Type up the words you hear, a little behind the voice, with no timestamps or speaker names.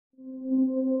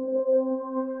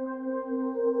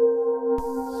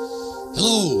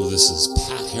Hello, this is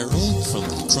Pat Harold from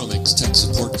the Chromix Tech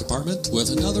Support Department with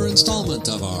another installment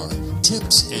of our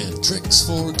Tips and Tricks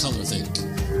for ColorThink.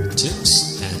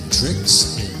 Tips and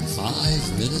tricks in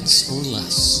 5 minutes or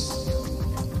less.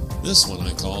 This one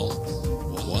I call,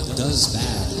 What Does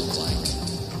Bad Look Like?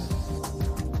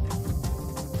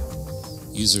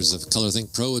 Users of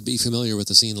ColorThink Pro would be familiar with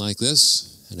a scene like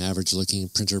this, an average-looking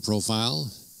printer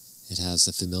profile. It has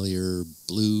the familiar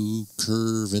blue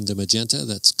curve into magenta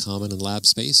that's common in lab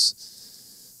space.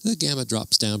 The gamut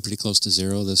drops down pretty close to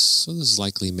zero, so this is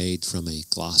likely made from a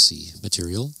glossy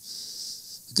material.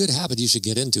 A good habit you should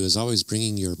get into is always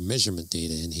bringing your measurement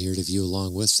data in here to view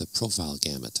along with the profile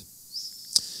gamut.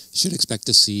 You should expect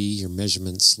to see your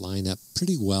measurements line up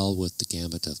pretty well with the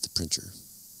gamut of the printer.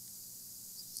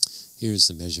 Here's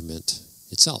the measurement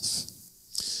itself.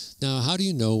 Now, how do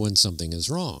you know when something is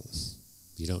wrong?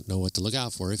 You don't know what to look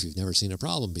out for if you've never seen a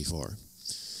problem before.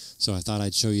 So I thought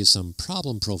I'd show you some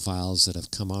problem profiles that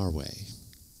have come our way.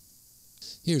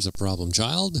 Here's a problem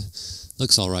child.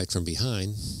 Looks all right from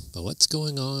behind, but what's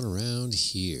going on around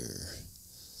here?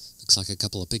 Looks like a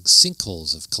couple of big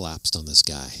sinkholes have collapsed on this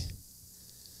guy.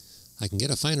 I can get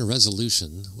a finer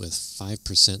resolution with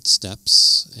 5%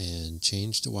 steps and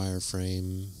change the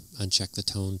wireframe, uncheck the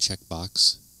tone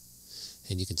checkbox,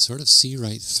 and you can sort of see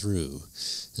right through.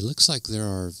 It looks like there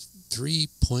are 3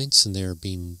 points and they're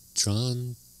being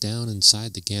drawn down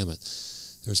inside the gamut.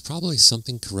 There's probably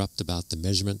something corrupt about the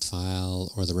measurement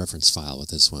file or the reference file with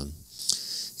this one.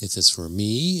 If this were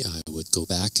me, I would go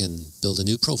back and build a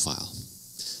new profile.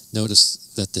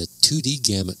 Notice that the 2D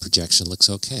gamut projection looks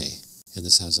okay, and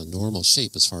this has a normal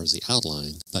shape as far as the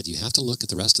outline, but you have to look at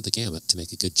the rest of the gamut to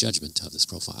make a good judgment of this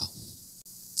profile.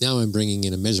 Now I'm bringing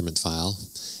in a measurement file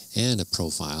and a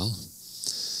profile.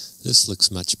 This looks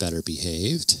much better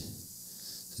behaved.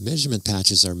 The measurement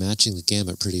patches are matching the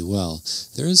gamut pretty well.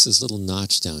 There is this little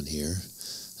notch down here.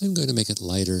 I'm going to make it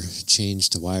lighter, change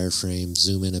the wireframe,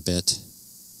 zoom in a bit.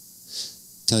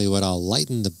 Tell you what, I'll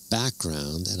lighten the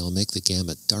background and I'll make the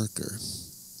gamut darker.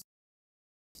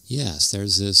 Yes,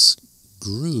 there's this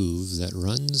groove that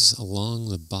runs along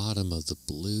the bottom of the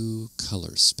blue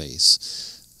color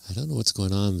space. I don't know what's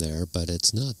going on there, but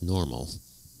it's not normal.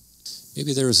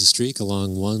 Maybe there was a streak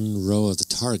along one row of the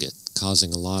target,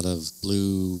 causing a lot of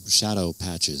blue shadow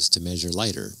patches to measure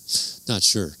lighter. Not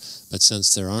sure, but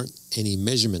since there aren't any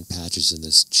measurement patches in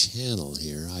this channel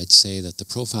here, I'd say that the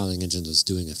profiling engine was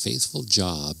doing a faithful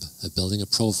job of building a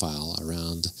profile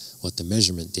around what the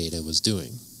measurement data was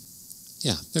doing.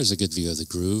 Yeah, there's a good view of the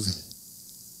groove.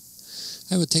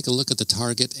 I would take a look at the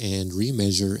target and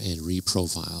remeasure and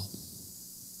reprofile.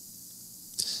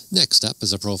 Next up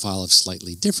is a profile of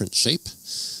slightly different shape.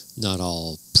 Not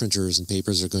all printers and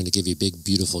papers are going to give you big,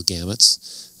 beautiful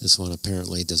gamuts. This one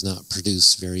apparently does not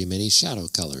produce very many shadow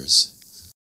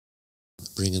colors.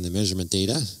 Bring in the measurement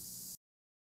data.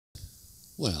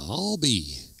 Well, I'll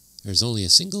be. There's only a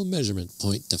single measurement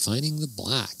point defining the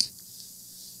black.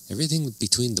 Everything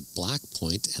between the black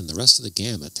point and the rest of the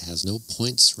gamut has no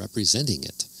points representing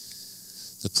it.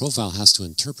 The profile has to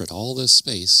interpret all this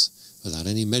space without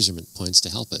any measurement points to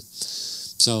help it.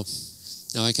 So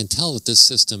now I can tell that this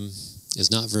system is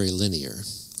not very linear,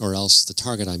 or else the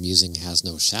target I'm using has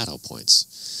no shadow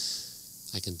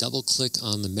points. I can double click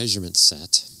on the measurement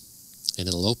set and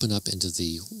it'll open up into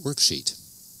the worksheet.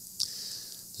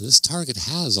 This target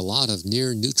has a lot of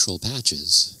near neutral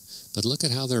patches, but look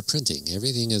at how they're printing.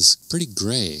 Everything is pretty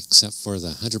gray except for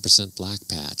the 100% black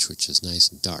patch, which is nice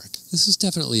and dark. This is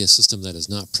definitely a system that is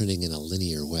not printing in a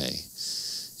linear way.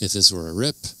 If this were a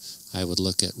RIP, I would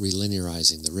look at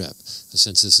relinearizing the RIP.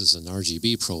 Since this is an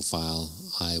RGB profile,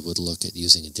 I would look at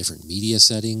using a different media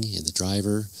setting in the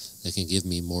driver that can give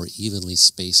me more evenly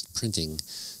spaced printing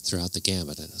throughout the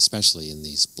gamut, and especially in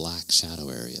these black shadow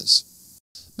areas.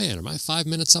 Man, are my 5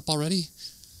 minutes up already?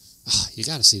 Oh, you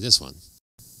gotta see this one.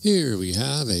 Here we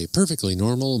have a perfectly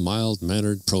normal,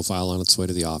 mild-mannered profile on its way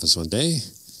to the office one day.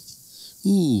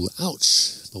 Ooh,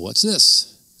 ouch, but what's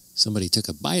this? Somebody took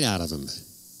a bite out of him.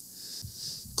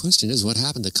 Question is, what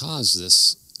happened to cause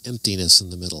this emptiness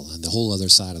in the middle and the whole other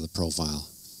side of the profile?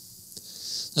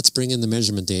 Let's bring in the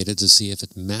measurement data to see if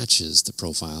it matches the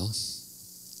profile.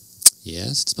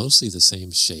 Yes, it's mostly the same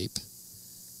shape,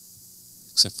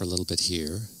 except for a little bit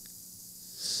here.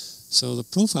 So the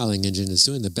profiling engine is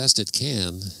doing the best it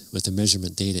can with the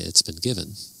measurement data it's been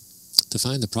given. To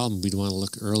find the problem, we'd want to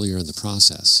look earlier in the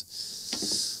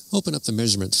process. Open up the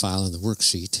measurement file in the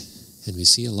worksheet, and we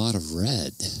see a lot of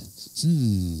red.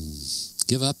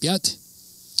 Give up yet?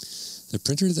 The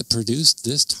printer that produced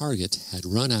this target had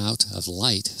run out of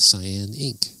light cyan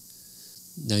ink.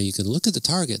 Now you can look at the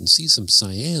target and see some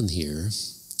cyan here,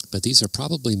 but these are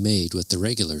probably made with the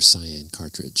regular cyan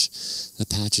cartridge. The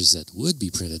patches that would be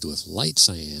printed with light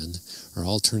cyan are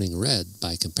all turning red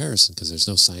by comparison because there's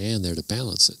no cyan there to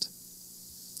balance it.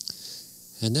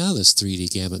 And now this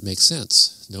 3D gamut makes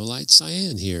sense. No light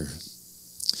cyan here.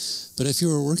 But if you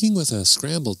were working with a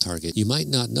scrambled target, you might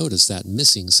not notice that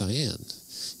missing cyan.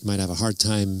 You might have a hard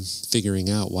time figuring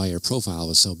out why your profile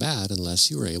was so bad unless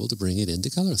you were able to bring it into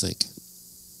ColorThink.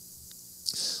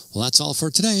 Well, that's all for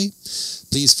today.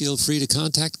 Please feel free to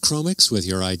contact Chromix with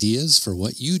your ideas for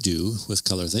what you do with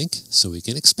ColorThink so we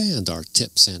can expand our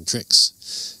tips and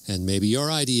tricks. And maybe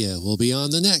your idea will be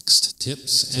on the next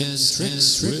Tips and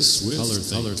Tricks with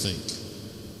ColorThink.